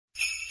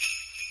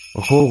Ho,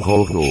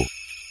 ho, ho.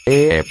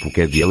 É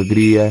época de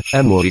alegria,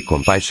 amor e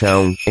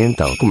compaixão,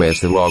 então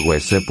começa logo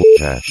essa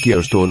porra, que eu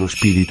estou no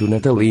espírito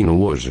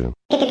natalino hoje.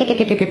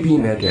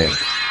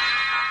 CapinaCast.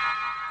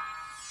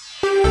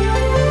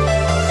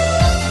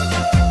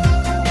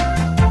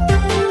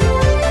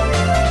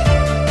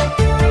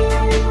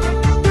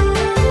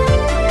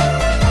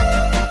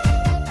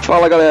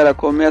 Fala galera,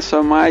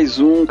 começa mais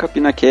um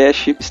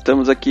CapinaCast.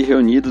 Estamos aqui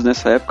reunidos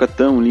nessa época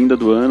tão linda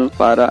do ano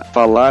para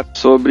falar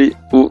sobre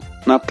o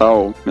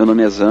Natal. Meu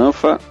nome é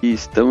Zanfa e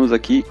estamos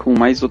aqui com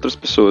mais outras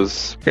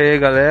pessoas. E aí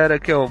galera,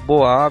 aqui é o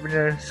Boa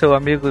Abner, seu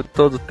amigo de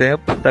todo o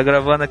tempo. Tá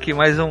gravando aqui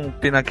mais um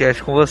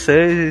PinaCast com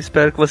vocês e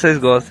espero que vocês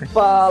gostem.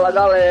 Fala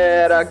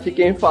galera, aqui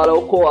quem fala é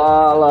o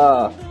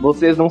Koala.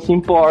 Vocês não se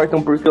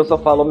importam porque eu só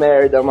falo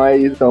merda,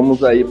 mas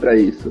estamos aí pra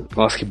isso.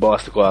 Nossa, que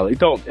bosta, Koala.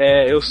 Então,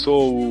 eu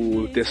sou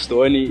o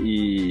Testone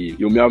e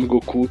o meu amigo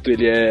oculto,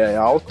 ele é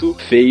alto,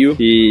 feio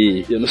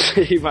e eu não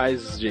sei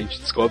mais,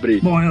 gente, descobre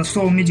aí. Bom, eu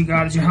sou o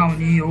Midgard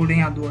Raoni, ou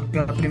Lenhador,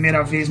 pela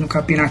primeira vez no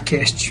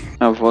CapinaCast.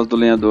 A voz do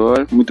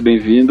lenhador, muito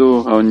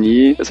bem-vindo,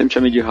 Raoni. Eu sempre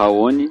chamei de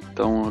Raoni,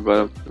 então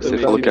agora você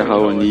falou que é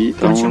Raoni.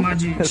 Então... Pode chamar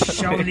de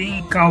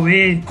Shaolin,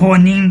 Cauê,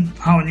 Ronin.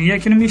 Raoni é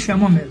que não me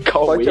chama mesmo.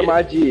 Pode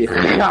chamar de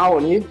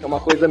Raoni, que é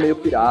uma coisa meio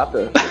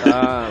pirata.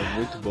 Ah,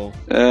 muito bom.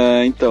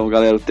 Então,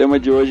 galera, o tema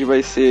de hoje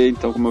vai ser,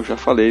 então, como eu já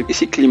falei,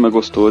 esse clima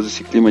gostoso,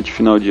 esse clima de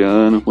final de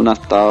ano, o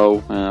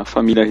Natal, a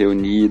família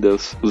reunida,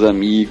 os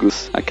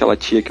amigos, aquela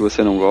tia que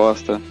você não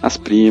gosta, as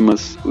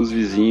primas, os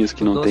vizinhos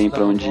que não tem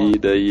pra onde ir,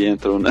 daí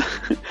entram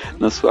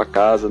na sua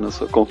casa, na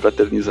sua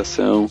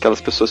confraternização,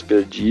 aquelas pessoas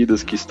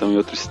perdidas que estão em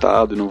outro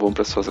estado e não vão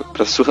para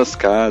suas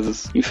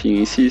casas,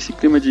 enfim, esse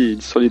clima de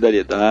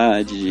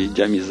solidariedade,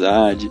 de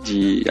amizade,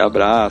 de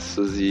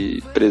abraços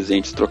e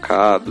presentes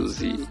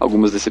trocados e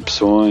algumas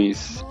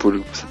decepções por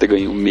você ter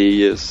ganho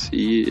meias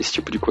e esse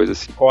tipo de coisa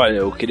assim. Olha,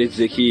 eu queria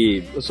dizer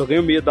que eu só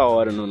ganho meia da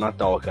hora no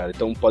Natal, cara,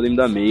 então podem me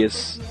dar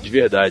meias de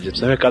verdade. Eu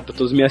preciso de mercado pra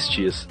todas as minhas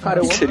tias.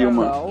 Cara, o que seria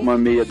uma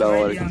meia da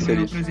hora? O que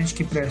seria?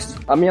 Que presta.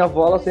 A minha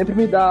avó, ela sempre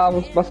me dá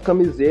umas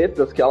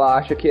camisetas que ela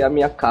acha que é a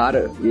minha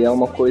cara. E é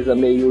uma coisa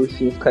meio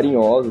ursinhos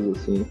carinhosos,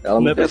 assim. Ela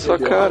não é sua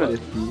cara.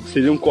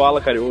 Seria um koala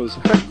carinhoso.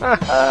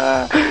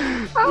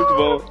 Muito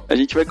bom. A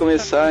gente vai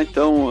começar,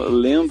 então,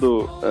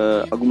 lendo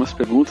algumas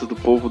perguntas do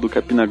povo do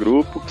Capina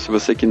Grupo. Se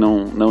você que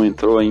não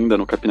entrou ainda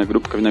no Capina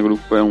Grupo, o Capina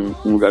Grupo é um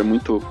lugar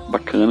muito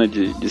bacana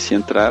de se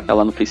entrar. É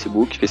lá no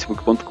Facebook,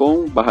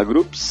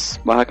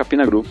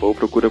 facebook.com/groups/Capina Grupo. Ou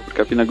procura por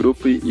Capina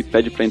Grupo e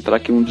pede pra entrar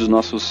que um dos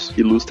nossos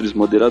ilustres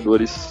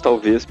moderadores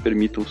talvez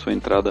permitam sua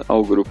entrada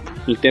ao grupo.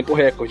 Em tempo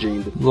recorde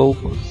ainda.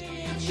 Louco.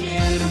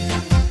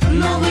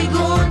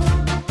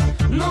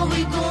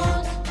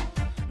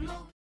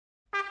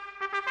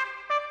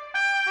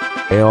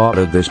 É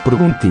hora das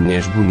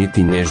perguntinhas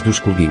bonitinhas dos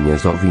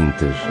coleguinhas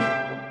ouvintes.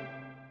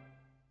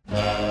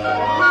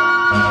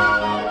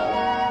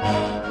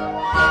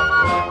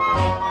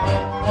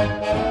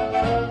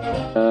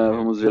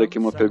 Aqui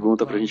uma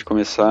pergunta pra gente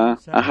começar.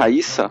 A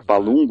Raíssa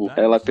Palumbo,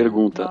 ela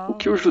pergunta: o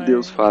que os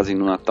judeus fazem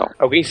no Natal?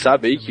 Alguém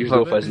sabe aí que os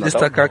judeus fazem no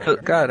Natal? Destacar que,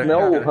 cara,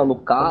 não, o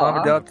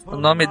Hanukkah. O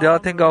nome dela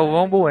tem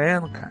Galvão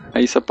Bueno, cara.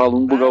 Raíssa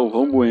Palumbo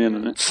Galvão Bueno,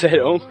 né?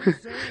 Sério?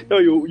 Não,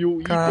 e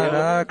o I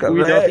Caraca, o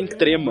I dela tem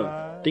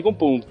trema. Tem como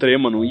pôr um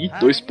trema no I?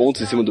 2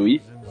 pontos em cima do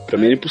I? Pra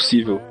mim era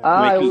impossível.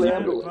 Eu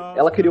lembro.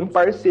 Ela queria um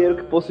parceiro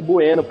que fosse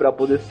Bueno pra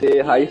poder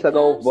ser Raíssa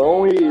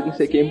Galvão e não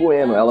sei quem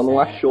Bueno. Ela não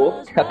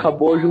achou e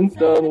acabou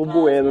juntando o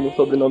Bueno no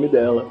sobrenome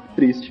dela.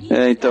 Triste.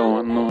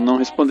 Então, não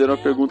responderam a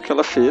pergunta que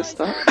ela fez,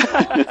 tá?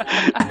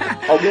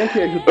 Alguém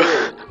aqui ajudou?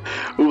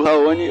 O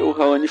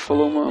Raoni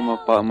falou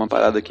uma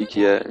parada aqui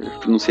que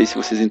não sei se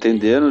vocês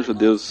entenderam, os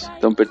judeus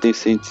estão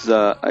pertencentes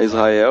a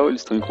Israel, eles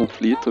estão em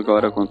conflito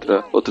agora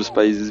contra outros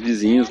países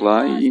vizinhos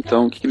lá, e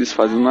então o que eles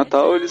fazem no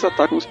Natal? Eles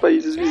atacam os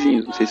países vizinhos.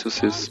 Não sei se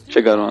vocês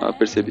chegaram a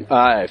perceber.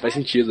 Faz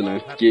sentido,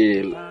 né?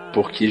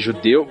 Porque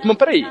judeu... Não,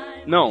 peraí.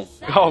 Não,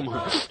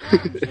 calma.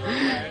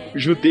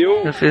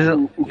 Judeu...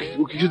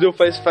 O que judeu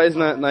faz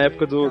na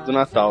época do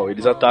Natal?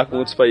 Eles atacam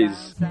outros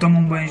países.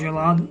 Tomam um banho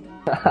gelado.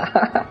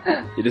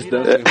 Eles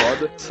dançam em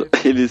roda.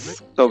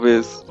 Eles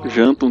talvez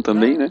jantam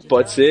também, né?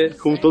 Pode ser,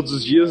 como todos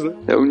os dias, né?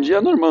 É um dia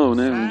normal,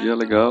 né? Um dia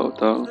legal e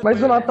tal. Mas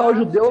o Natal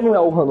judeu não é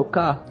o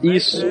Hanukkah?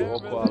 Isso.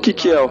 O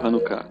que é o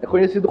Hanukkah? É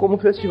conhecido como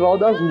Festival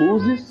das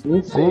Luzes.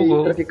 Não sei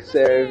pra que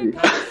serve.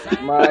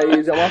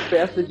 Mas é uma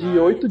festa de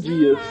 8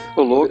 dias.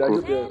 Ô,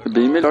 louco. É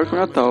bem melhor que o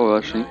Natal, eu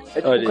acho, hein?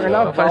 É tipo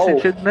carnaval. Não faz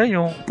sentido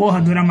nenhum.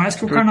 Porra, dura mais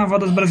que o carnaval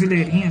das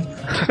brasileirinhas.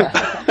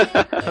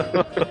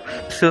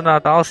 Se o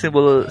Natal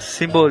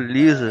simboliza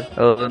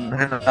o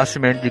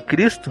renascimento de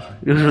Cristo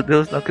e os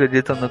judeus não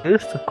acreditam no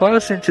Cristo, qual é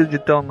o sentido de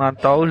ter um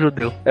Natal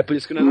judeu? É por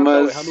isso que não é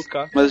Natal, é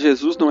Hanukkah. Mas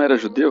Jesus não era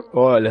judeu?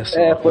 Olha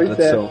só,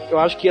 tradição. Eu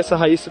acho que essa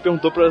raiz você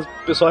perguntou para o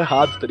pessoal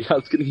errado, tá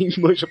ligado? Porque ninguém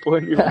manja porra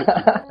nenhuma.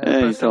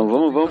 Então,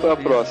 vamos para a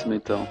próxima,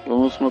 então.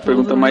 Vamos para uma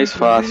pergunta mais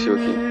fácil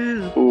aqui.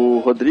 O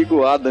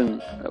Rodrigo Adam,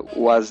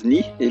 o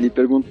Asni, ele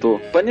perguntou: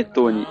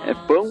 panetone é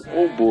pão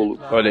ou bolo?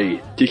 Olha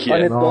aí, o que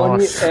é?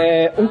 Panetone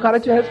um cara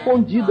tinha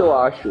respondido, eu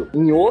acho,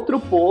 em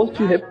outro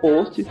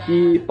repost,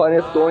 que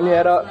panetone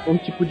era um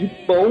tipo de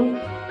pão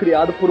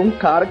criado por um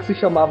cara que se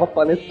chamava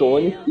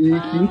Panetone e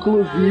que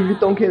inclusive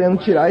estão querendo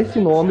tirar esse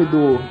nome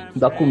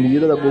da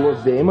comida, da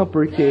guloseima,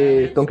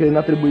 porque estão querendo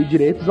atribuir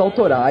direitos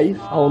autorais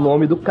ao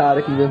nome do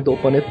cara que inventou o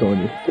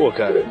Panetone. Pô,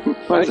 cara.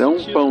 Mas é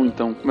um pão,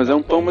 então. Mas é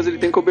um pão, mas ele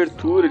tem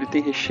cobertura, ele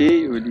tem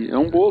recheio, ele é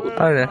um bolo.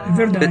 Olha, é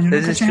verdade, eu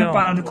nunca tinha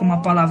reparado como a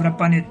palavra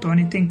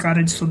Panetone tem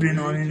cara de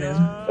sobrenome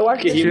mesmo. Eu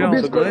acho que é tipo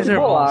biscoito de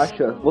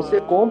bolacha. Você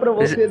compra,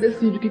 você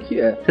decide o que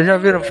é. Vocês já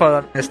viram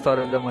falar na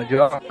história da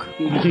mandioca?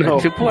 Não.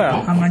 Tipo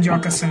ela. A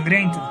mandioca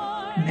sangrenta?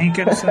 Nem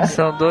quero saber.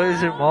 São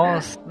dois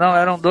irmãos. Não,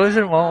 eram dois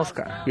irmãos,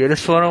 cara. E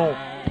eles foram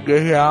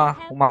guerrear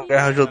uma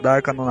guerra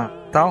judaica no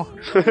Natal.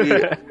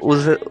 E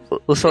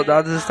os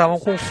soldados estavam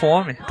com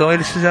fome. Então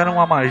eles fizeram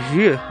uma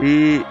magia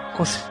e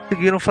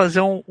conseguiram fazer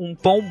um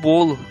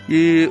pão-bolo.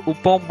 E o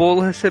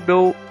pão-bolo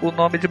recebeu o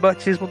nome de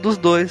batismo dos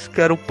dois,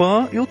 que era o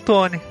Pan e o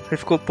Tony. Aí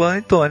ficou Pan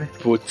e Tony.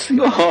 Putz.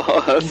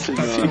 Nossa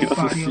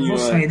Eu vou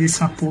sair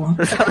dessa porra.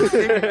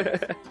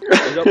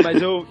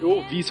 Mas eu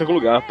ouvi isso em algum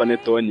lugar,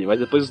 panetone.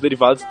 Mas depois os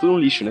derivados tudo no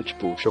lixo, né?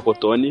 Tipo,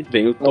 chocotone,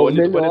 vem o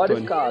Tony do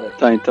panetone. Cara.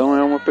 Tá, então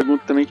é uma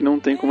pergunta também que não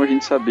tem como a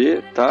gente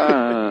saber,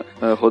 tá,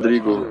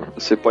 Rodrigo?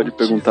 Você pode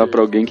perguntar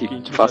pra alguém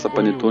que faça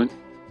panetone.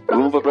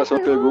 Vamos pra próxima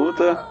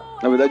pergunta.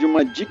 Na verdade,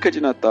 uma dica de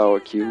Natal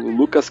aqui. O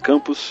Lucas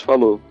Campos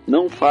falou: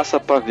 não faça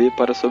pavê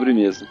para a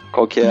sobremesa.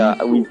 Qual que é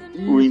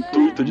o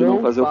intuito de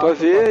não fazer o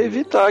pavê? É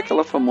evitar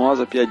aquela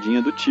famosa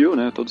piadinha do tio,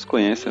 né? Todos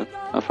conhecem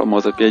a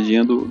famosa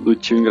piadinha do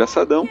tio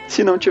engraçadão.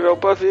 Se não tiver o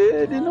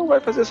pavê, ele não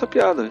vai fazer essa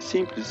piada. É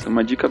simples. É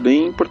uma dica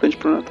bem importante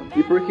pro Natal.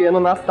 E porque no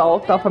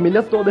Natal tá a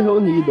família toda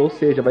reunida, ou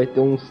seja, vai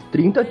ter uns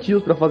 30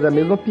 tios pra fazer a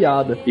mesma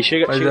piada. E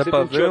chega a ser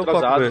um tio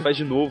atrasado e faz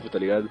de novo, tá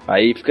ligado?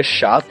 Aí fica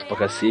chato pra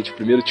cacete. O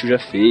primeiro tio já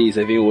fez,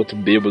 aí vem o outro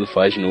bêbado,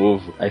 faz de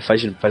novo, aí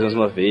faz mais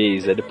uma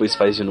vez, aí depois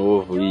faz de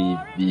novo,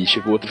 e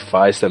chega o outro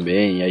faz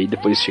também, aí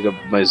depois chega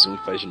mais um e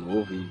faz de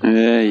novo.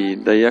 E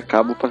daí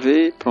acaba o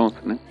pavê e pronto,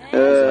 né?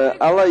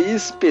 A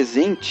Laís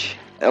Pezente,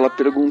 ela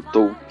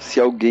perguntou se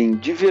alguém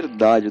de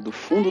verdade, do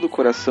fundo do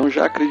coração,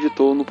 já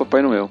acreditou no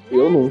Papai Noel.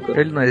 Eu nunca.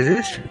 Ele não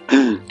existe?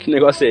 Que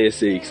negócio é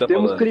esse aí que você tá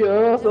Temos falando?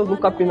 crianças, não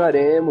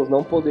capinaremos,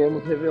 não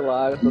podemos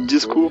revelar essas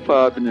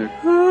Desculpa, coisas. Abner.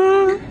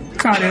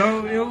 Cara,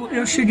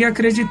 eu cheguei a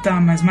acreditar,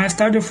 mas mais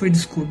tarde eu fui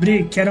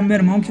descobrir que era o meu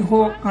irmão que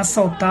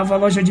assaltava a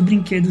loja de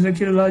brinquedos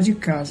aqui do lado de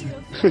casa.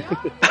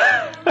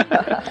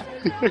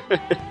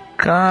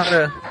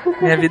 Cara,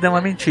 minha vida é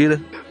uma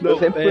mentira. Eu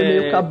sempre fui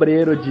meio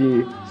cabreiro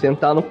de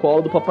sentar no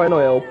colo do Papai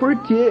Noel. Por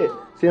quê?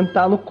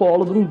 Sentar no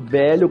colo de um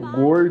velho,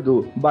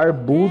 gordo,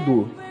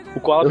 barbudo. O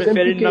Koala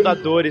prefere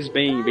nadadores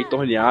bem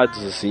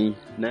torneados, assim,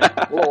 né?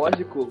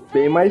 Lógico,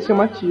 bem mais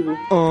chamativo.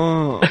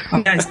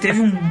 Aliás,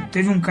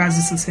 teve um caso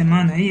essa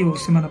semana aí, ou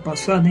semana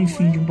passada,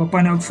 enfim, de um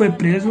Papai Noel que foi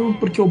preso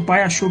porque o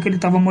pai achou que ele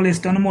tava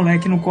molestando o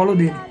moleque no colo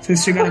dele.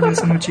 Vocês chegaram a ver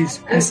essa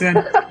notícia? É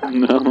sério.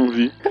 Não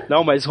vi.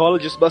 Não, mas rola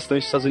disso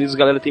bastante. Nos Estados Unidos a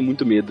galera tem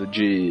muito medo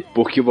de...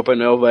 Porque o Papai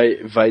Noel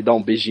vai dar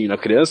um beijinho na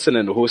criança,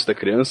 né? No rosto da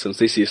criança. Não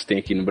sei se isso tem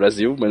aqui no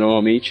Brasil, mas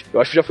normalmente... Eu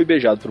acho que já fui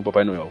beijado por um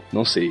Papai Noel.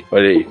 Não sei.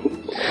 Olha aí.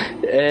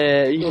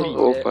 Enfim...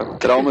 Opa,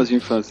 traumas de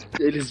infância.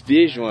 Eles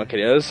beijam a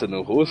criança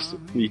no rosto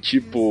e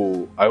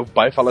tipo... Aí o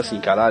pai fala assim: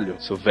 caralho,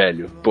 seu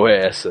velho, porra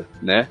é essa,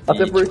 né?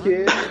 Até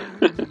porque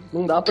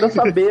não dá pra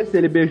saber se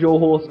ele beijou o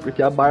rosto,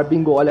 porque a barba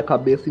engole a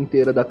cabeça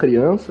inteira da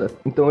criança.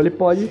 Então ele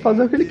pode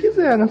fazer o que ele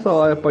quiser nessa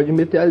hora. Pode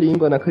meter a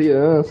língua na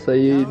criança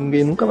e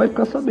ninguém nunca vai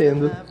ficar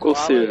sabendo. Ou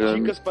seja...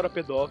 Dicas para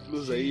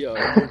pedófilos aí, ó.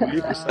 No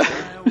livro, sabe?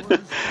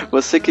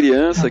 Você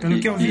criança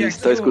que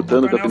está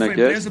escutando o CapinaCast...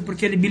 Foi preso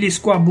porque ele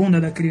beliscou a bunda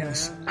da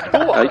criança.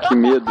 Ai, que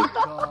medo.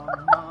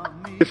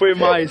 Foi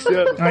mais,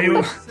 aí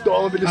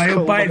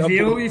o pai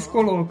viu e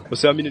ficou louco.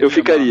 Você é uma menina.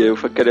 Eu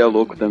ficaria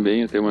louco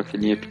também. Eu tenho uma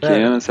filhinha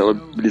pequena. Se ela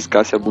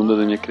beliscasse a bunda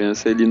da minha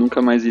criança, ele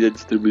nunca mais iria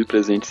distribuir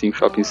presentes em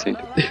shopping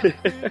center.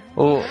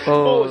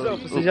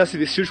 Você já se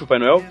vestiu de Papai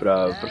Noel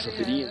pra sua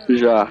filhinha?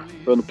 Já.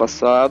 Ano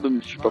passado, me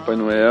vesti de Papai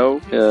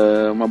Noel.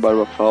 Uma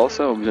barba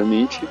falsa,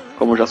 obviamente.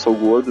 Como eu já sou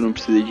gordo, não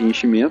precisei de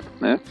enchimento,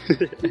 né?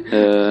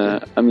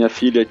 A minha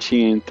filha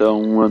tinha então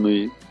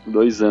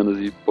 2 anos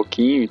e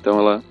pouquinho, então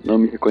ela não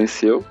me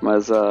reconheceu,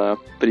 mas a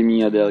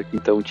priminha dela, que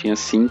então tinha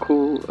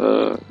 5,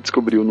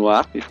 descobriu no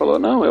ar e falou: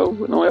 não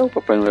é o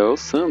Papai Noel, é o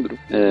Sandro.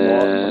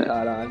 Nossa,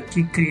 caralho.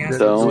 Que criança.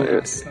 Então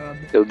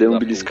eu dei um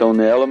beliscão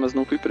nela, mas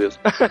não fui preso.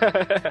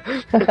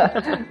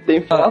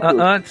 Tem foto?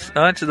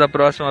 Antes da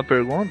próxima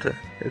pergunta,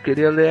 eu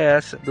queria ler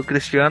essa, do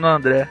Cristiano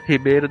André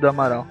Ribeiro do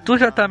Amaral. Tu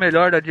já tá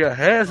melhor da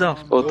diarreia, Zão?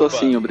 Tô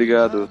sim,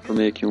 obrigado.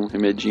 Tomei aqui um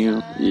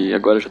remedinho e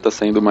agora já tá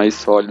saindo mais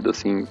sólido,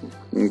 assim,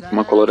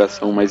 uma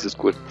coloração mais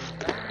escura.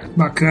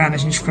 Bacana, a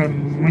gente fica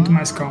muito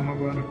mais calmo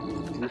agora.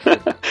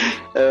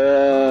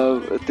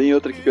 Tem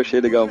outra aqui que eu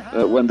achei legal.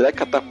 O André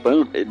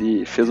Catapan,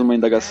 ele fez uma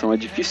indagação: a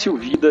difícil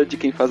vida de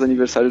quem faz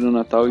aniversário no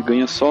Natal e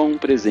ganha só um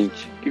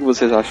presente. O que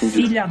vocês acham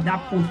disso? Filha da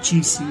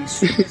putice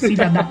isso.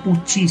 Filha da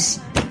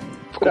putice.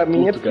 Pra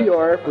mim é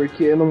pior,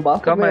 porque não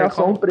basta ganhar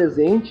só um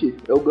presente,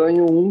 eu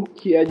ganho um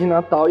que é de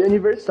Natal e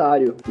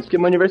aniversário. Isso que é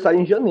meu aniversário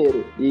em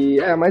janeiro.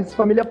 Mas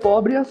família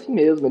pobre é assim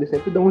mesmo, eles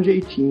sempre dão um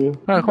jeitinho.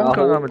 Como que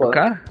é o nome do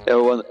cara? É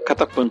o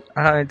Catapã.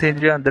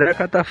 Entendi, André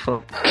Catafã.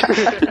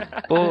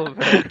 Pô,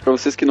 velho. Pra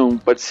vocês que não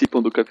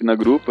participam do Capina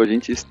Grupo, a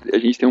gente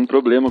tem um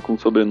problema com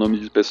sobrenome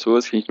de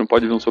pessoas, que a gente não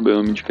pode ver um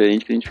sobrenome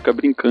diferente, que a gente fica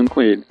brincando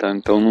com ele, tá?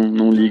 Então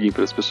não liguem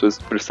para as pessoas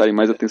prestarem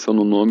mais atenção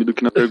no nome do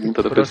que na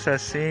pergunta da pessoa.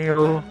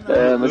 Processinho.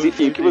 Mas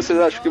enfim, o que vocês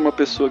acham que uma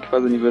pessoa que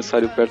faz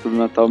aniversário perto do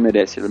Natal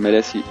merece? Ela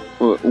merece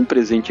um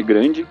presente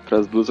grande para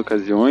as duas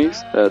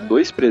ocasiões,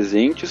 2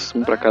 presentes,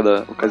 um para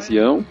cada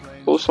ocasião,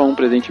 ou só um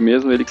presente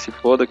mesmo, ele que se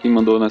foda, quem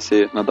mandou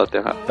nascer na data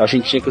errada. A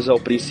gente tinha que usar o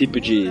princípio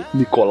de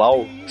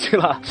Nicolau, sei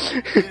lá.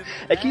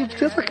 É que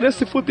essa criança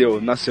se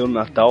fudeu, nasceu no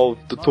Natal,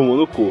 tomou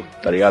no cu,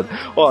 tá ligado?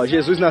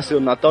 Jesus nasceu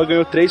no Natal e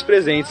ganhou 3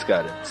 presentes,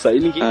 cara. Isso aí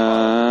ninguém...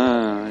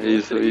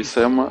 Isso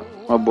é uma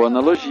boa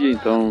analogia,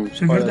 então...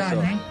 Isso é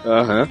verdade, hein?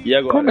 E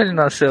agora? Como ele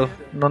nasceu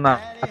no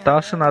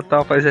Natal, se o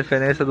Natal faz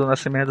referência do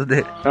nascimento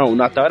dele? Não, o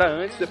Natal era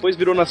antes, depois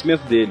virou o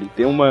nascimento dele.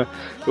 Tem uma...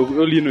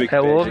 Eu li no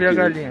Wikipedia. É o ovo e a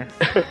galinha.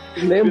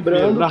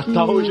 Lembrando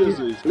Natal que... ou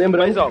Jesus.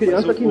 Lembrando que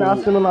criança que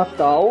nasce no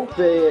Natal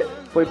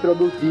foi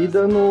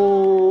produzida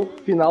no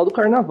final do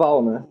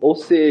carnaval, né? Ou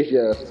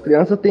seja, as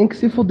crianças têm que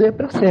se fuder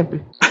pra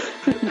sempre.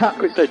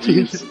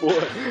 Coitadinhos.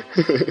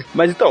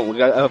 Mas então,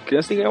 a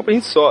criança tem que ganhar um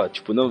presente só.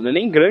 Tipo, não é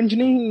nem grande,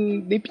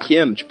 nem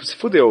pequeno. Tipo, se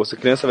fudeu. Essa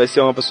criança vai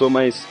ser uma pessoa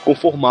mais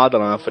conformada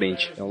lá na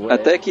frente. Então,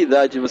 Até que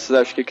idade vocês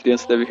acham que a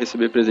criança deve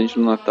receber presente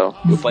no Natal?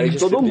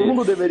 Todo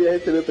mundo deveria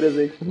receber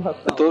presente no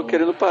Natal. Eu tô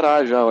querendo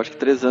parar já. Eu acho que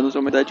 3 anos é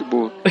uma idade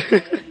boa.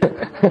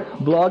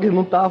 Blog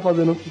não tá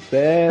fazendo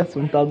sucesso,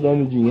 não tá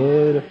dando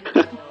dinheiro.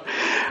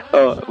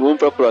 Vamos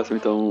pra próxima,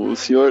 então. O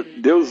senhor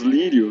Deus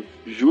Lírio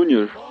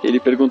Júnior, ele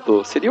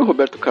perguntou: seria o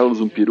Roberto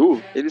Carlos um peru?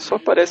 Ele só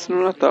aparece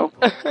no Natal.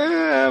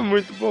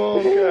 Muito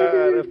bom,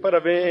 cara.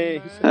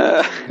 Parabéns.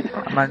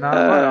 Mas na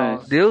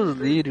moral, Deus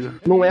Lírio.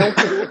 Não é um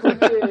peru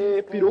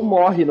porque peru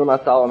morre no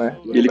Natal, né?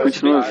 E ele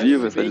continua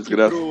vivo, essa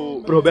desgraça.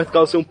 Pro Roberto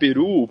Carlos ser um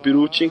peru, o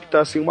peru tinha que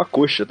estar sem uma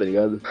coxa, tá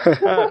ligado?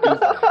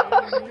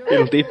 Ele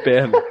não tem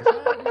perna.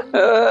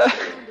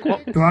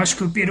 Eu acho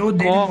que o peru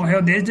dele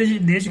morreu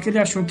desde que ele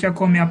achou que ia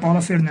comer a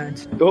Paula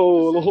Fernandes.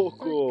 Ô,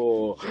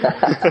 louco!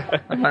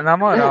 Mas na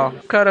moral,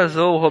 o cara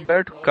zoou o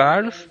Roberto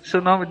Carlos, se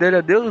o nome dele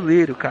é Deus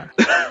Lírio, cara.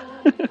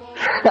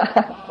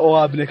 Ó,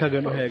 Abner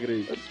cagando regra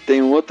aí.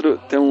 Tem um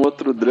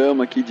outro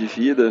drama aqui de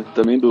vida,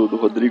 também do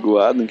Rodrigo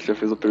Adam, que já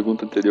fez a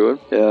pergunta anterior.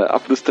 É a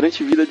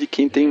frustrante vida de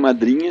quem tem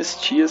madrinhas,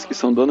 tias que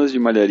são donas de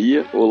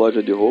malharia ou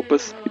loja de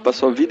roupas e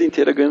passou a vida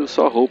inteira ganhando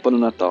só roupa no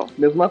Natal.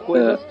 Mesma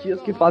coisa as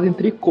tias que fazem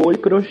tricô e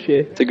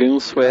crochê. Você ganha um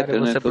suéter,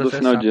 né? Todo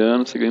final de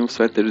ano você ganha um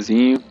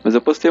suéterzinho. Mas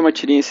eu postei uma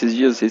tirinha esses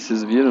dias,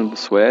 vocês viram, do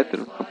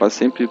suéter. O rapaz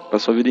sempre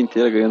passou a vida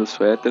inteira ganhando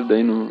suéter,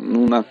 daí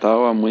no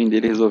Natal a mãe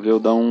dele resolveu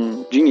dar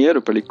um dinheiro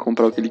pra ele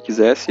comprar o que ele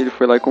quisesse e ele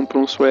foi lá e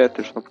comprou um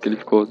suéter, só porque ele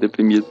ficou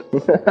deprimido.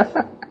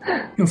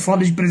 E o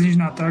foda de presente de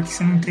Natal é que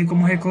você não tem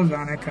como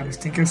recusar, né, cara? Você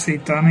tem que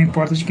aceitar, não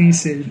importa de quem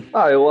seja.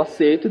 Eu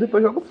aceito e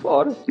depois jogo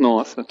fora.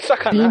 Nossa.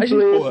 Sacanagem,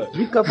 simples, porra.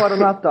 Dica para o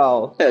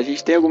Natal. A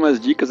gente tem algumas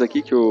dicas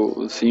aqui que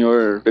o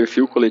senhor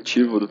perfil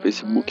coletivo do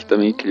Facebook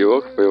também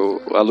criou, que foi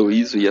o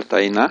Aloysio e a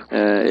Tainá.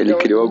 Ele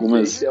criou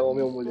algumas... Se é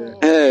homem ou mulher.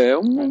 É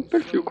um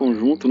perfil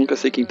conjunto, nunca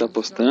sei quem tá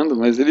postando,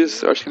 mas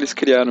eu acho que eles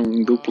criaram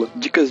em dupla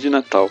dicas de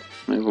Natal.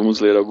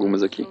 Vamos ler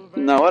algumas aqui.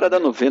 Na hora da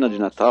novena de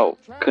Natal,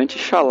 cante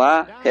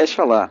Xalá,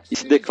 Xalá, e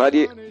se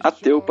declare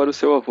ateu para o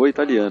seu avô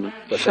italiano.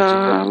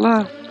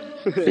 Xalá,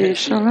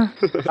 Xalá.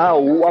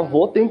 O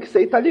avô tem que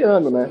ser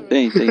italiano, né?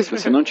 Tem. Se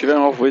você não tiver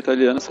um avô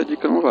italiano, essa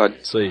dica não vale.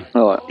 Isso aí.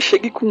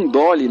 Chegue com um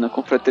Dolly na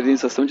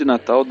confraternização de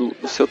Natal do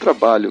seu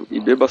trabalho e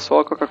beba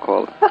só a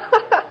Coca-Cola.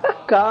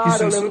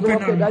 Cara, eu lembro de uma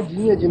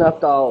pegadinha de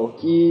Natal,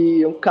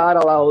 que um cara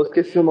lá, eu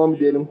esqueci o nome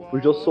dele, o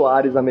Jô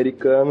Soares,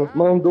 americano,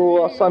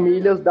 mandou as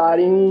famílias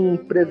darem um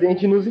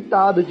presente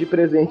inusitado de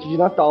presente de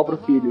Natal pro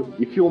filho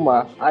e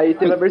filmar. Aí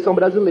teve a versão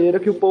brasileira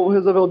que o povo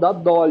resolveu dar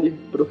Dolly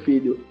pro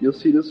filho, e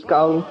os filhos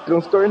ficavam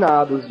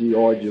transtornados de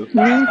ódio.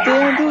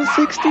 Nintendo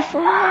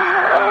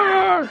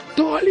 64!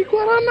 Dolly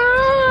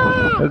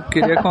Guaraná! Eu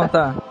queria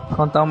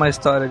contar uma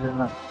história de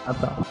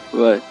Natal.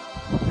 Vai.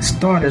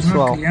 História de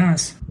uma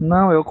criança?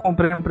 Não, eu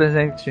comprei um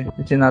presente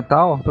de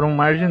Natal pra um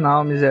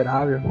marginal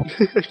miserável.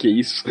 Que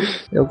isso?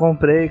 Eu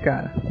comprei,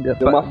 cara.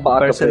 Deu uma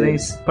faca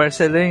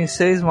parcelei em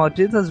 6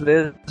 malditas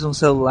vezes um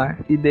celular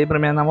e dei pra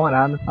minha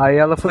namorada. Aí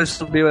ela foi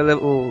subir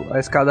a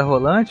escada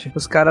rolante,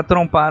 os caras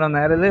tromparam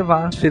nela e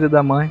levaram os filhos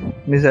da mãe,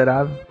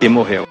 miserável. E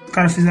morreu. Os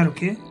caras fizeram o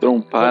quê?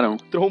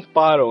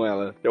 Tromparam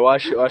ela. Eu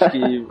acho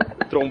que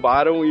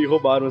trombaram e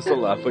roubaram o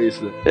celular, foi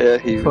isso.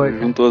 Foi.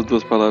 Juntou as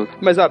duas palavras.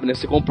 Mas, Abner,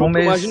 você comprou um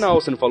pro marginal,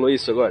 você não falou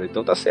isso agora?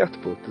 Então tá certo,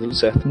 pô, tá tudo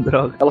certo.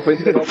 Droga. Ela foi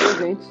entregar um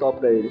presente só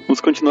pra ele.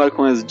 Vamos continuar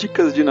com as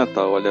dicas de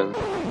Natal, olha.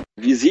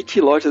 Visite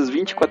lojas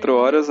 24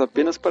 horas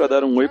apenas para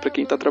dar um oi pra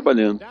quem tá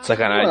trabalhando.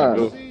 Sacanagem,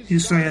 viu?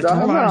 Isso aí é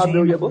trollagem,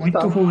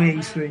 muito ruim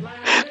isso aí.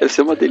 Deve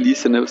ser uma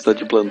delícia, né? Você tá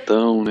de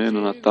plantão, né,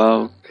 no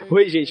Natal.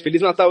 Oi, gente. Feliz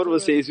Natal pra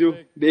vocês, viu?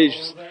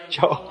 Beijos.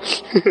 Tchau.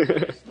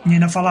 E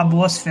ainda falar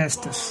boas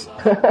festas.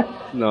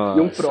 Nossa.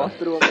 E um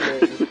próspero ano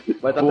novo.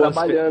 Vai estar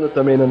trabalhando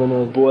também no ano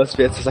novo. Boas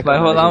festas. Vai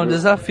rolar um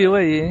desafio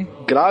aí, hein?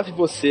 Grave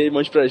você e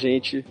mande pra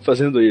gente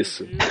fazendo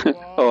isso.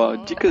 Ó,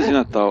 dicas de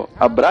Natal.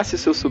 Abrace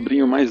seu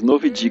sobrinho mais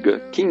novo e diga: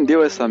 quem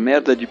deu essa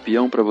merda de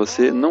peão pra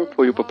você não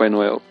foi o Papai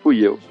Noel, fui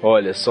eu.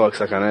 Olha só que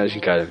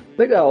sacanagem, cara.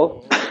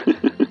 Legal.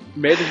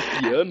 Merda de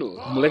piano?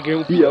 O moleque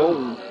ganhou um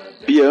peão.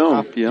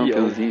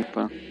 Peãozinho,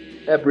 pá.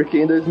 É, porque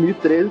em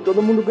 2013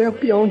 todo mundo ganha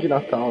peão de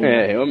Natal,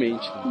 né? É,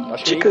 realmente.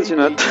 Acho Dicas de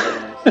Natal.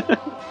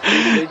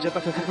 Ele já tá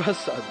ficando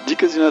passado.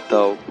 Dicas de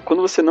Natal.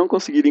 Quando você não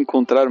conseguir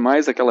encontrar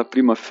mais aquela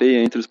prima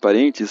feia entre os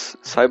parentes,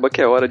 saiba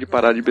que é hora de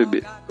parar de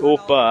beber.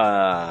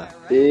 Opa!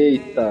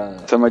 Eita.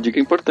 Essa é uma dica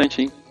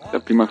importante, hein? Se a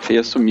prima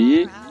feia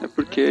sumir, é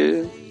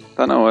porque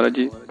tá na hora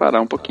de parar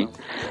um pouquinho.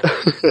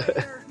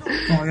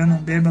 Bom, eu não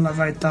bebo, ela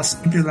vai estar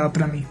sempre lá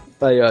pra mim.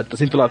 Aí, ó, tá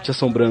sempre lá te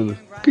assombrando.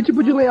 Que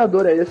tipo de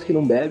lenhador é esse que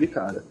não bebe,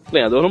 cara?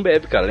 Lenhador não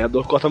bebe, cara.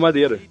 Lenhador corta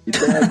madeira. E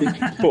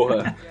bebe.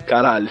 Porra,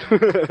 caralho.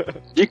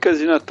 Dicas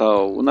de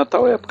Natal. O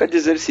Natal é época de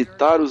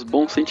exercitar os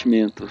bons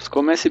sentimentos.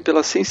 Comece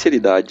pela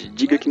sinceridade.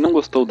 Diga que não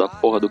gostou da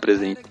porra do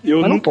presente.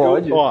 Eu Mas não nunca,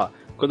 pode. Ó,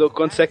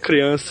 quando você é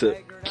criança,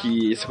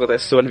 que isso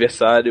acontece no seu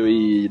aniversário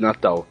e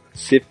Natal,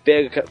 você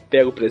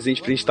pega o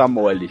presente tá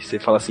mole. Você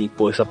fala assim,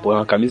 pô, essa porra é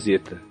uma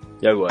camiseta.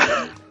 E agora?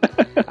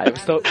 Aí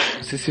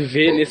você se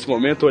vê nesse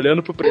momento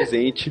olhando pro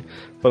presente,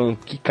 falando,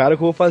 que cara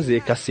que eu vou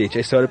fazer, cacete.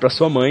 Aí você olha pra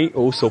sua mãe,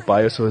 ou seu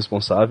pai, ou seu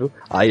responsável.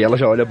 Aí ela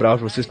já olha brava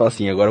pra vocês e fala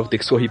assim, agora eu vou ter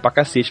que sorrir pra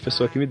cacete a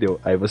pessoa que me deu.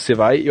 Aí você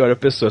vai e olha a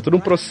pessoa, é tudo um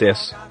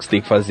processo que você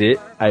tem que fazer,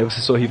 aí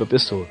você sorri pra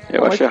pessoa.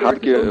 Eu acho errado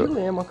que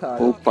dilema,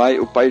 cara. o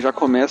pai já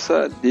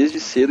começa desde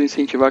cedo a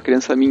incentivar a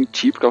criança a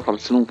mentir, porque ela fala,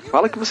 você não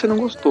fala que você não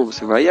gostou,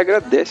 você vai e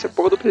agradece a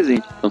porra do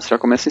presente. Então você já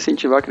começa a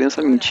incentivar a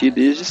criança a mentir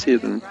desde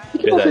cedo, né? O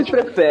que vocês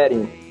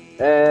preferem?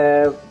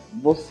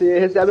 Você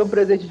recebe um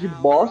presente de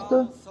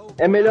bosta,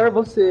 é melhor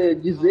você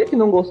dizer que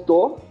não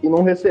gostou e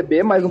não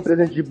receber mais um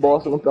presente de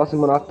bosta no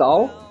próximo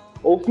Natal,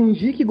 ou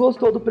fingir que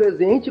gostou do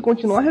presente e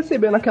continuar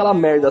recebendo aquela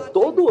merda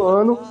todo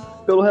ano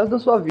pelo resto da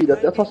sua vida,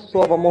 até a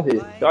sua avó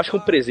morrer? Eu acho que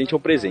um presente é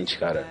um presente,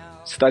 cara.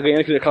 Você tá ganhando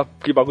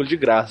aquele bagulho de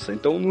graça,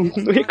 então não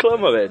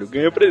reclama, velho.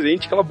 Ganha o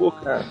presente, cala a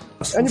boca.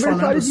 É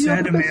aniversário de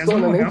sério pessoa,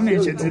 mesmo, né?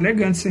 realmente, é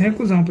deselegante você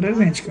recusar um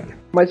presente, cara.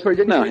 Mas se for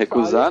de Não, aniversário,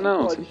 recusar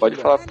não. Você pode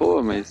falar,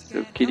 pô, mas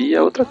eu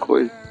queria outra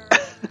coisa.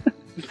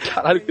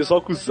 Caralho, o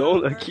pessoal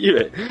cuzão aqui,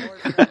 velho.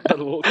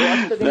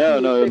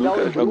 Não, eu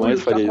nunca,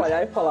 jamais faria isso.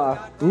 E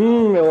falar,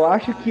 eu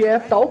acho que é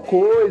tal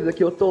coisa,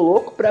 que eu tô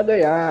louco pra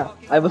ganhar.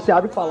 Aí você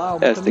abre e fala,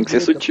 você tem que ser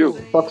sutil.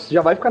 Só que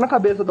já vai ficar na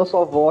cabeça da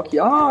sua avó que,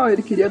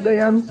 ele queria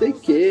ganhar não sei o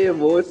que,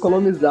 vou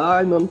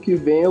economizar, no ano que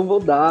vem eu vou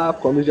dar,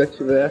 quando já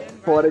tiver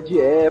fora de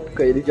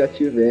época, ele já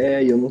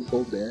tiver e eu não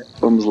souber.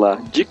 Vamos lá,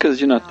 dicas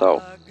de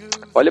Natal.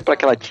 Olha pra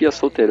aquela tia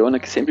solteirona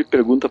que sempre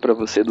pergunta pra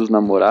você dos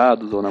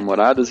namorados ou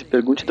namoradas e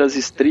pergunte das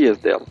estrias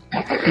dela.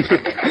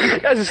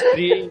 As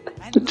estrias, hein?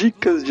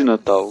 Dicas de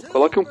Natal.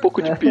 Coloque um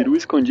pouco de peru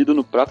escondido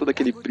no prato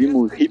daquele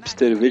primo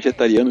hipster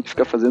vegetariano que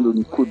fica fazendo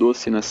um cu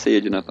doce na ceia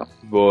de Natal.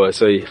 Boa,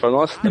 isso aí. Fala,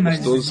 nossa, tá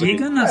gostoso.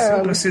 Diga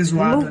nasceu pra ser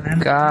zoado, né?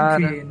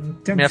 Cara,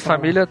 minha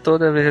família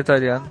toda é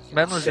vegetariana.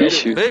 Menos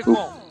Vixe,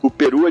 o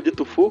peru é de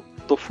tofu?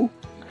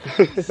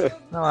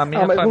 Não, a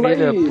minha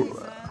família...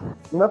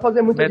 Não vai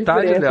fazer muita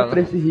metade diferença dela. pra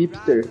esse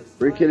hipster,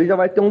 porque ele já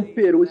vai ter um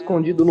peru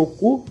escondido no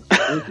cu,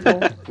 então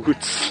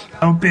Putz.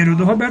 É o peru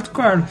do Roberto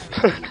Carlos.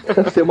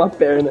 ser uma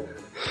perna.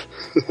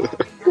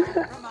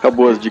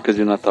 Acabou as dicas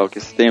de Natal.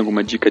 Você tem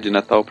alguma dica de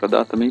Natal pra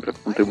dar também, pra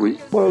contribuir?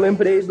 Bom, eu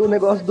lembrei do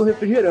negócio do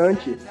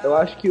refrigerante. Eu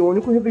acho que o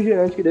único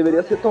refrigerante que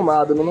deveria ser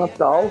tomado no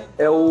Natal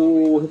é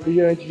o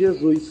refrigerante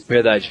Jesus.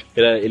 Verdade,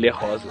 ele é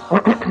rosa.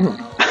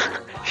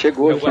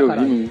 Chegou aqui, eu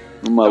vi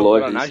numa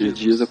loja esses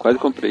dias, eu quase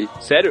comprei.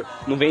 Sério?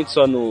 Não vende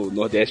só no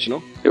Nordeste,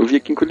 não? Eu vi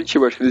aqui em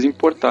Curitiba, acho que eles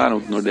importaram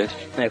do Nordeste.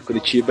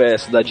 Curitiba é a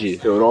cidade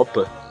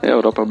Europa. É,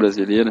 Europa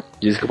brasileira.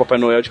 Dizem que o Papai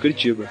Noel é de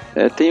Curitiba.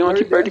 Tem um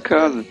aqui perto de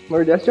casa.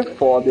 Nordeste é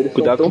foda, eles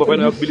Cuidado com o Papai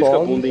Noel que belisca a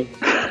bunda, hein?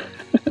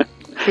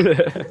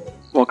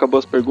 Bom, acabou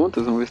as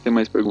perguntas, vamos ver se tem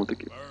mais pergunta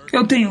aqui.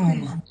 Eu tenho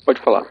uma. Pode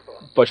falar.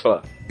 Pode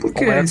falar. Por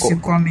que se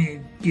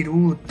come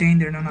peru,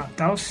 tender no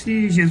Natal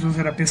se Jesus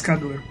era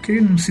pescador? Por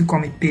que não se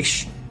come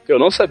peixe? Eu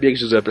não sabia que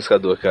Jesus era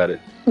pescador, cara.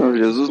 Não,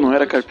 Jesus não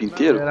era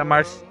carpinteiro? Era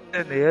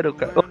marceneiro,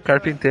 cara.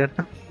 Carpinteiro.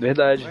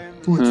 Verdade.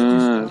 Putz,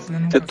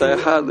 você tá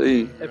errado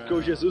aí. É porque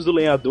o Jesus do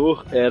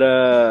lenhador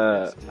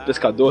era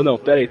pescador. Não,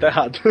 pera aí, tá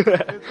errado.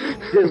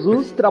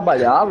 Jesus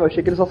trabalhava,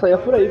 achei que ele só saía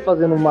por aí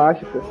fazendo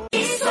mágica.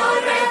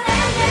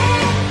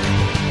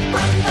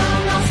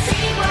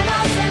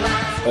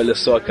 Olha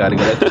só, cara,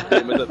 galera tem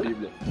tema da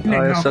Bíblia.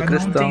 Legal, eu sou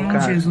cristão, tem um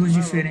cara. Jesus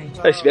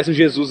diferente. Se tivesse um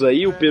Jesus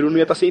aí, o peru não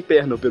ia estar sem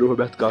perna, o peru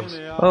Roberto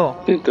Carlos.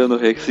 Tentando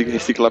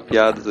reciclar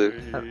piadas aí.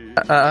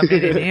 A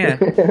menininha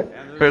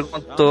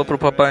perguntou pro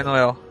Papai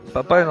Noel: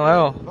 Papai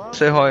Noel,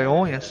 você rói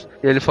unhas?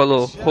 E ele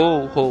falou: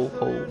 ho, ho,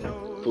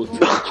 ho. Putz,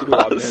 tira o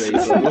Abner aí,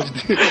 pelo amor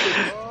de Deus.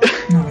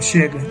 Não,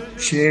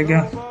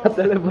 chega.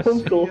 Até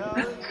levantou.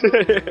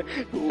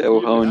 O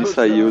Raoni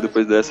saiu,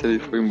 depois dessa ele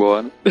foi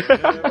embora.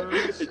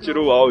 Ele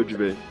tirou o áudio,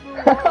 velho.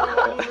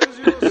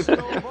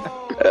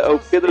 O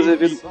Pedro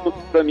Azevedo falou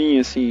pra mim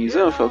assim: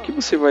 Zanfa, o que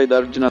você vai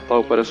dar de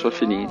Natal para sua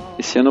filhinha?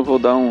 Esse ano eu vou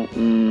dar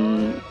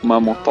uma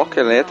motoca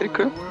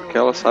elétrica, que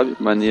ela sabe,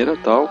 maneira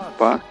tal,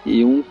 pá,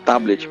 e um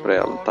tablet pra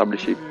ela, um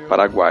tablet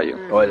paraguaio.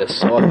 Olha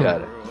só,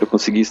 cara. Eu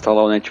consegui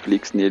instalar o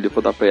Netflix nele, eu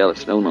vou dar pra ela,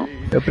 senão não.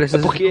 Eu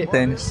preciso de um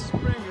tênis.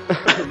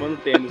 Manda um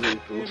tênis aí,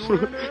 pô.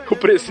 Eu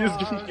preciso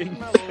de um tênis.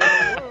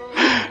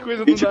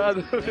 Coisa do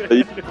nada.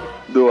 Aí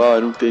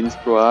doar um tênis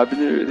pro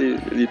Abner,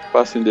 ele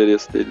passa o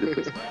endereço dele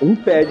depois. Um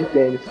pé de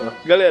tênis só.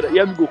 Galera, e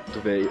amigo oculto,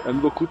 velho?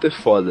 Amigo oculto é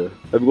foda.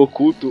 Amigo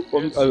oculto,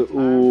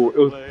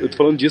 eu tô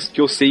falando disso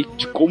que eu sei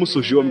de como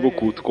surgiu o amigo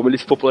oculto, como ele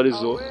se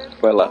popularizou.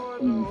 Vai lá.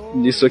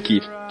 Nisso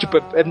aqui. Tipo,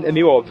 é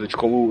meio óbvio de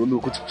como o amigo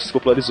oculto se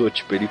popularizou.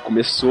 Tipo, ele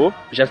começou,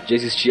 já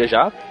existia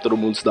já, todo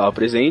mundo se dava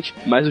presente,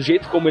 mas o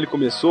jeito como ele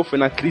começou foi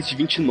na crise de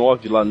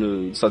 29 lá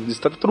nos Estados Unidos.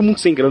 Tava todo mundo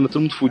sem grana,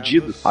 todo mundo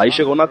fudido. Aí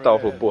chegou o Natal,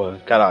 falou, porra,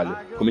 caralho,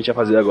 como a gente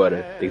vai fazer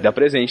agora? Tem que dar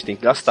presente, tem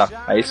que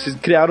gastar. Aí eles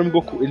criaram o amigo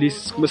oculto,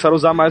 eles começaram a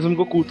usar mais o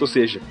amigo oculto, ou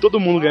seja, todo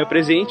mundo ganha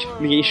presente,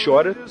 ninguém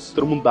chora,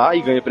 todo mundo dá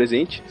e ganha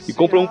presente, e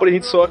compra um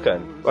presente só,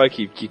 cara. Olha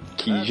que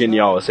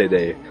genial essa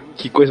ideia.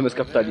 Que coisa mais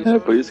capitalista. É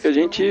por isso que a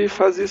gente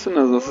faz isso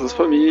nas nossas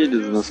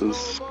famílias, nos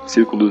nossos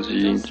círculos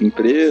de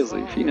empresa,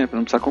 enfim, né? Pra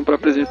não precisar comprar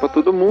presente pra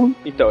todo mundo.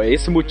 Então, é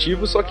esse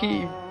motivo, só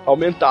que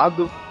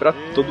aumentado pra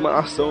toda uma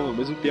nação ao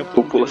mesmo tempo.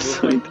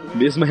 População.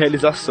 Mesma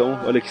realização.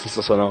 Olha que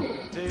sensacional.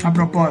 A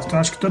propósito,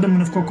 acho que todo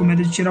mundo ficou com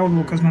medo de tirar o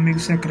Lucas no amigo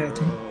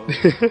secreto.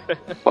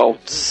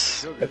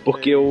 Pauts. É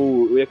porque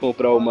eu ia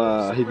comprar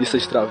uma revista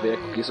de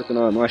traveco, isso que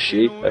eu não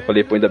achei. Aí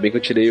falei, pô, ainda bem que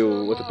eu tirei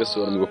outra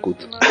pessoa no amigo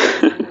oculto.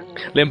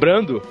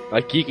 Lembrando,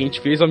 aqui que a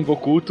gente fez o amigo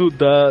oculto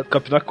da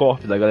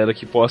CapinaCorp, da galera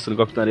que posta no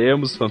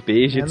Capinaremos,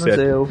 fanpage, Menos etc.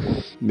 eu.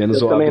 Menos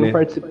eu o também Abner. não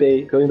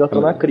participei, porque eu ainda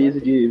tô na crise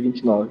de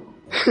 29.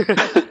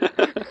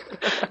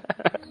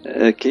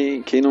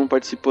 Quem não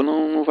participou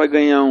não vai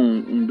ganhar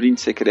um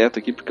brinde secreto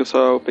aqui, porque eu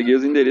só peguei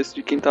os endereços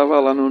de quem tava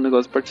lá no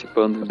negócio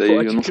participando. Daí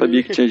eu não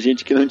sabia que tinha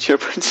gente que não tinha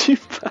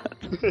participado.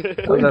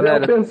 Pois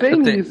galera, eu pensei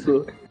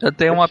nisso. Eu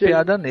tenho uma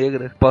piada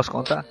negra, posso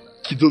contar?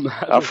 Que do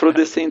nada.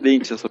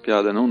 Afrodescendente essa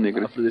piada, não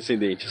negra.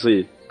 Afrodescendente, isso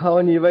aí.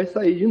 Raoni vai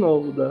sair de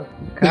novo da...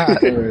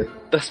 Cara,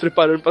 Tá se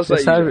preparando pra você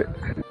sair. sabe,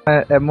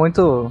 é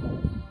muito...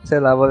 Sei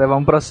lá, vou levar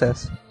um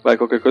processo. Vai,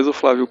 qualquer coisa o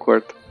Flávio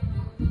corta.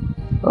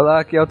 Olá,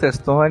 aqui é o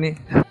Testone.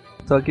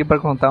 Tô aqui pra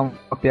contar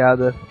uma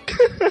piada.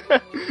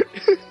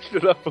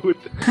 Filho da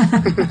puta.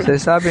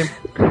 Vocês sabem...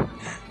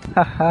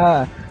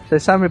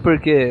 Vocês sabem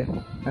por que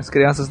as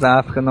crianças da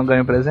África não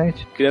ganham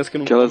presente? Criança que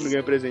não Aquelas... não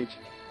ganha presente.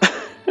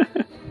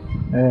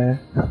 É...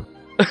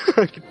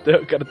 Que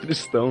cara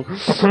tristão.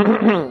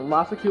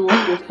 Massa que o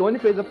Testone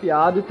fez a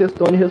piada e o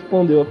Testone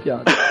respondeu a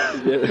piada.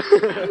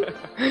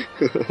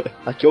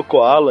 Aqui é o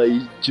Koala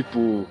e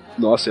tipo...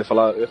 Nossa, eu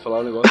ia falar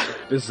um negócio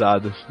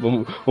pesado.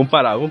 Vamos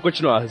parar, vamos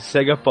continuar.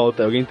 Segue a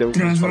pauta. Alguém tem o que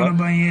Transou falar? no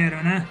banheiro,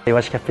 né? Eu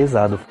acho que é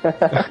pesado.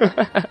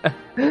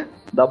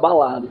 Da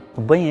balada.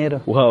 O banheiro.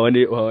 O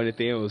Raoni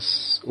tem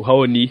os... O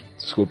Raoni,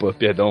 desculpa,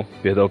 perdão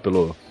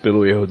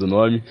pelo erro do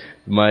nome,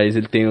 mas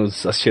ele tem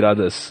as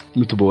tiradas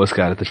muito boas,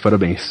 cara, tá de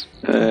parabéns.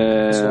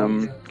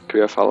 Que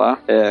eu ia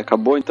falar.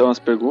 Acabou então as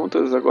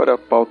perguntas, agora a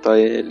pauta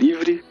é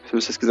livre. Se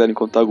vocês quiserem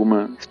contar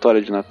alguma história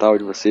de Natal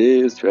de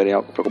vocês, tiverem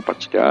algo pra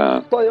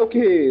compartilhar. Só eu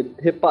que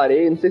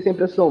reparei, não sei se é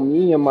impressão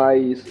minha,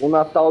 mas o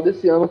Natal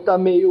desse ano tá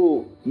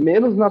meio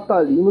menos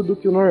natalino do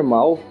que o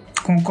normal.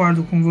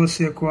 Concordo com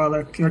você,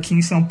 Koala, que aqui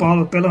em São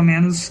Paulo, pelo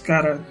menos,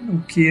 cara, o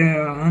que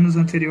anos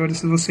anteriores,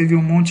 se você viu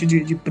um monte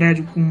de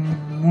prédio com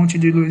um monte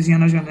de luzinha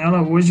na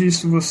janela, hoje,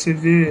 se você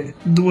vê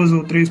 2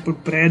 ou 3 por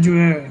prédio,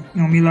 é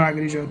um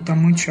milagre já, tá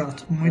muito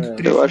chato, muito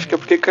triste. Eu acho que é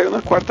porque caiu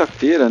na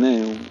quarta-feira,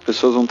 né?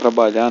 Pessoas vão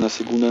trabalhar na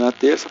segunda e na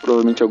terça,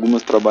 provavelmente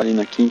algumas trabalhem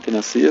na quinta e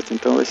na sexta,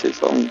 então vai ser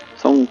só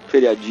um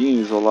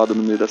feriadinho isolado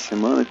no meio da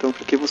semana, então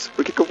por que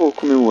eu vou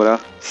comemorar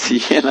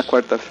se é na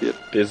quarta-feira?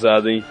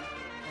 Pesado, hein?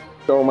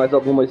 Então, mais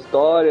alguma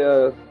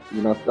história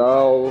de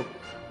Natal?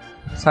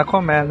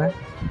 Sacomé, né?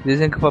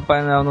 Dizem que o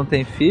Papai Noel não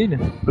tem filho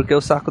porque o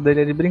saco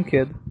dele é de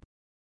brinquedo.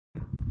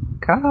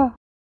 Cara.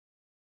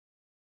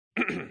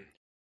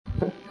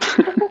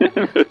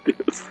 Meu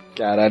Deus.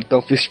 Caralho, tá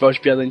um festival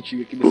de piada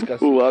antiga aqui nesse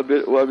cacete.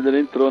 O Abner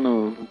entrou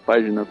na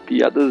página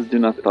Piadas de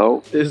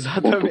Natal.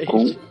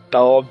 Exatamente.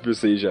 Tá óbvio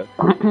isso aí já.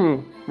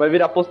 Vai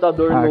virar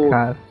postador no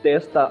cara.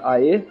 Testa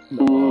AE?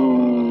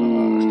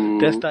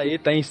 Testa aí,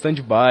 tá em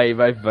stand-by,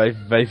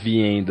 vai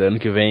vir ainda ano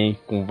que vem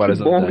com várias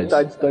Que bom que novidades.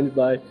 tá de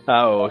stand-by.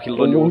 Aquilo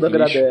Todo mundo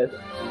agradece.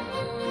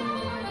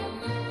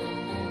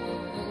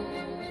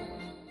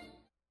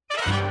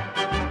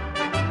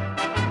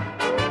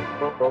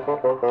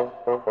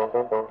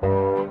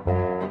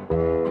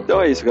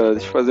 Então é isso, galera.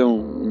 Deixa eu fazer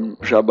um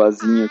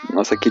jabazinho,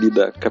 nossa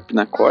querida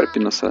CapinaCorp,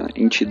 nossa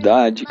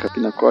entidade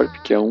CapinaCorp,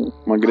 que é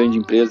uma grande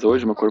empresa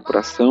hoje, uma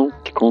corporação,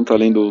 que conta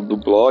além do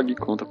blog,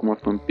 conta com uma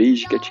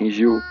fanpage que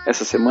atingiu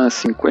essa semana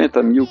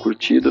 50 mil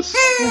curtidas,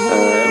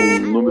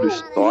 um número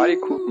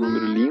histórico, um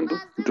número lindo.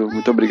 Então,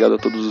 muito obrigado a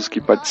todos os que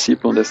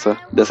participam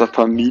dessa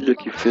família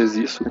que fez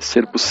isso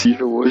ser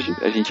possível hoje.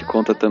 A gente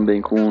conta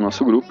também com o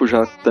nosso grupo,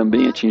 já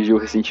também atingiu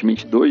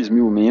recentemente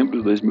 2.000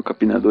 membros, 2.000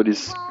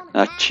 capinadores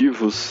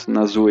ativos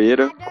na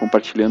zoeira,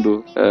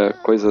 compartilhando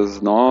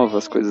coisas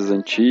novas, coisas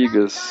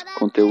antigas,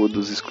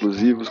 conteúdos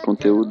exclusivos,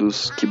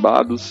 conteúdos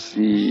quibados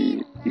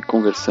e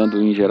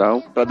conversando em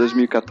geral. Para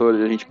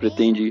 2014 a gente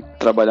pretende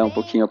trabalhar um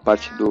pouquinho a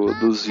parte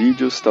dos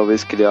vídeos,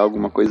 talvez criar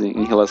alguma coisa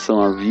em relação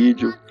a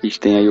vídeo. A gente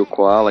tem aí o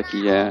Koala,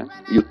 que é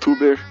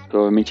youtuber,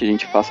 provavelmente a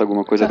gente faça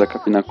alguma coisa da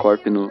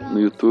CapinaCorp no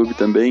YouTube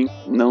também.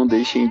 Não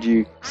deixem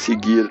de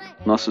seguir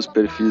nossos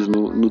perfis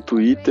no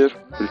Twitter,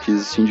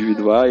 perfis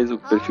individuais, o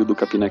perfil do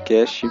CapinaCast,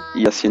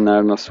 e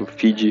assinar nosso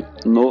feed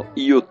no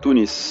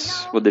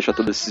iTunes. Vou deixar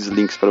todos esses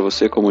links para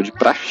você, como de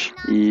praxe,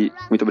 e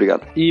muito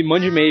obrigado. E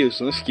mande e-mails,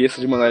 não esqueça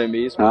de mandar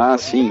e-mails.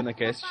 Sim.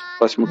 CapinaCast.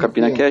 Próximo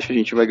CapinaCast a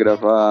gente vai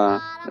gravar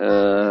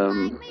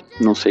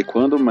não sei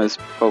quando, mas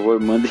por favor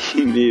mandem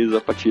e-mails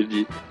a partir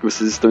de que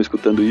vocês estão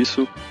escutando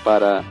isso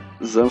para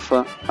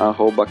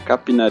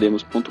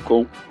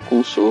zanfa@capinaremos.com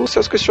com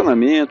seus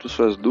questionamentos,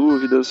 suas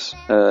dúvidas,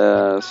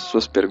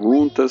 suas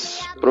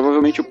perguntas.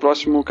 Provavelmente o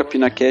próximo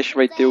CapinaCast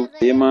vai ter o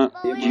tema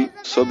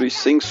sobre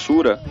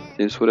censura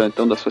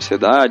então da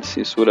sociedade,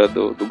 censura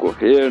do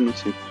governo,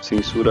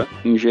 censura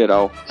em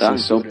geral, tá?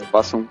 Censura. Então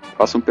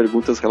façam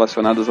perguntas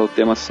relacionadas ao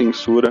tema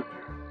censura.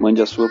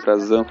 Mande a sua para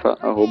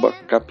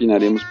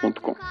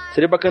zanfa@capinaremos.com.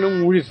 Seria bacana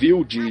um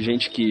review de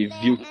gente que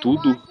viu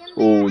tudo,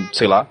 ou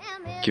sei lá,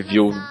 que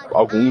viu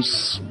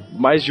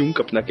mais de um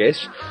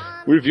CapinaCast.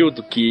 Um review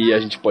do que a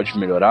gente pode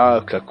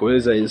melhorar, qualquer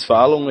coisa, eles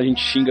falam, a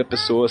gente xinga a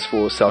pessoa se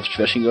ela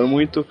estiver xingando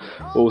muito,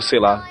 ou sei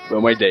lá, é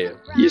uma ideia.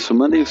 Isso,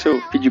 mandem o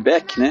seu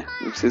feedback, né?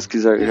 Se vocês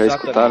quiserem, já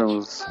escutaram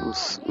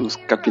os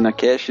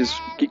CapinaCasts,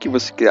 o que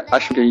você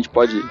acha que a gente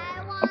pode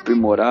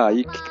aprimorar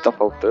aí, o que tá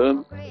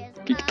faltando,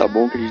 o que tá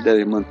bom, que a gente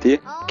deve manter,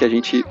 que a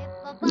gente,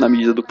 na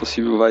medida do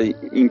possível, vai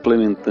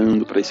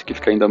implementando para isso aqui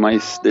ficar ainda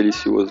mais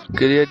delicioso.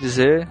 Queria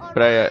dizer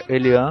pra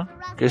Elian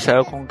que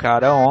saiu com um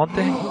cara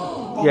ontem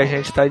e a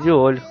gente tá de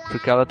olho,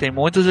 porque ela tem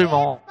muitos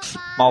irmãos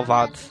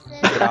malvados,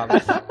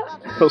 bravos.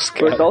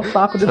 Cortar o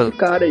saco desse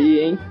cara aí,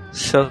 hein?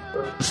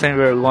 Sem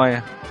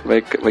vergonha.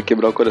 Vai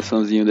quebrar o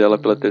coraçãozinho dela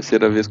pela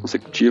terceira vez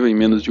consecutiva em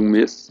menos de um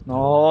mês.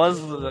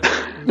 Nossa!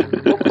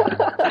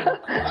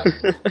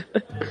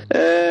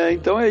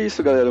 Então é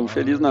isso, galera. Um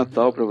Feliz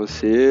Natal pra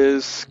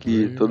vocês.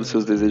 Que todos os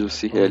seus desejos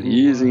se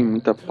realizem.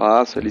 Muita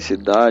paz,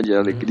 felicidade,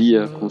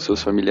 alegria com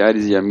seus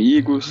familiares e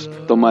amigos.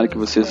 Tomara que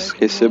vocês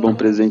recebam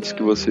presentes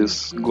que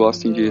vocês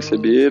gostem de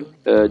receber.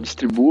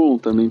 Distribuam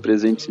também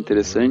presentes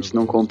interessantes.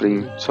 Não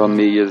comprem só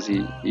meias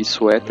e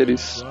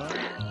suéteres.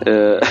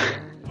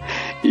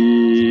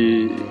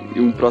 E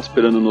um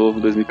próspero ano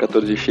novo,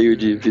 2014, cheio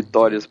de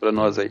vitórias pra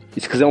nós aí.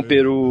 E se quiser um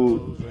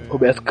peru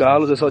Roberto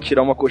Carlos, é só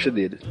tirar uma coxa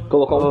dele.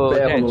 Colocar um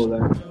ferro no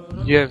lugar.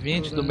 Dia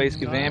 20 do mês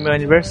que vem é meu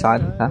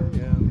aniversário, tá?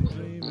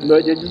 Meu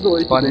é dia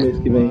 18 do mês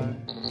que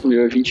vem. O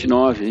meu é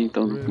 29, hein?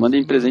 Então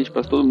mandem presente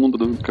pra todo mundo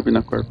do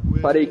CapinaCorp.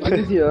 Parei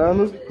 15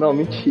 anos. Não,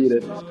 mentira.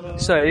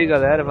 Isso aí,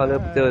 galera. Valeu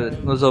por ter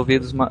nos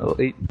ouvidos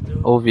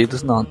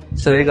não.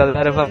 Isso aí,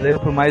 galera. Valeu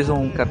por mais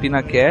um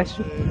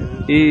CapinaCast.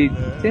 E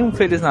tenham um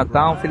Feliz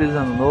Natal, um Feliz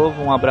Ano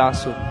Novo, um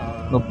abraço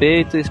no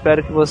peito.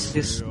 Espero que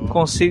vocês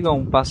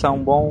consigam passar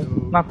um bom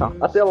Natal.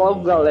 Até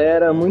logo,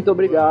 galera. Muito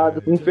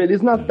obrigado. Um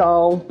Feliz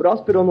Natal, um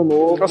próspero Ano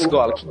Novo. Nossa,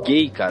 Gola, que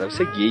gay, cara.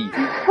 Você é gay.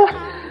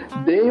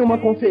 Deem uma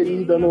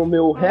conferida no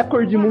meu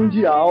recorde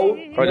mundial.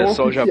 Olha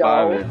só o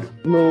jabá, velho.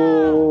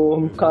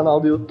 No canal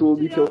do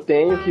YouTube que eu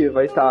tenho, que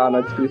vai estar na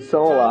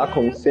descrição lá,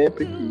 como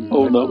sempre, que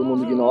todo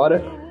mundo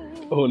ignora.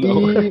 Ou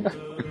não. E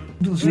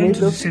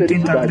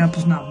 270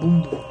 grampos na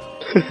bunda.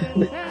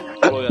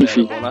 Falou,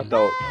 galera. Bom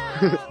Natal.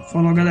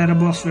 Falou, galera.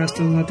 Boas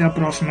festas. Até a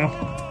próxima.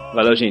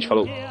 Valeu, gente.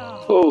 Falou.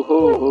 Ho,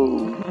 ho,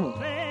 ho.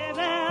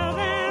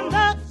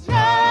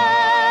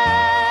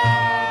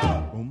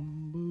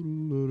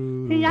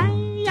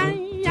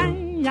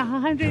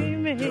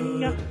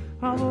 Dreaming of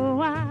a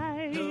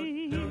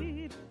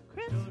white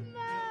Christmas.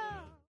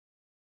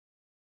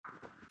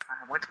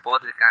 Muito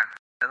podre, cara.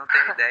 Eu não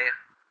tenho ideia.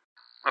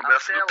 Um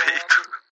abraço no peito.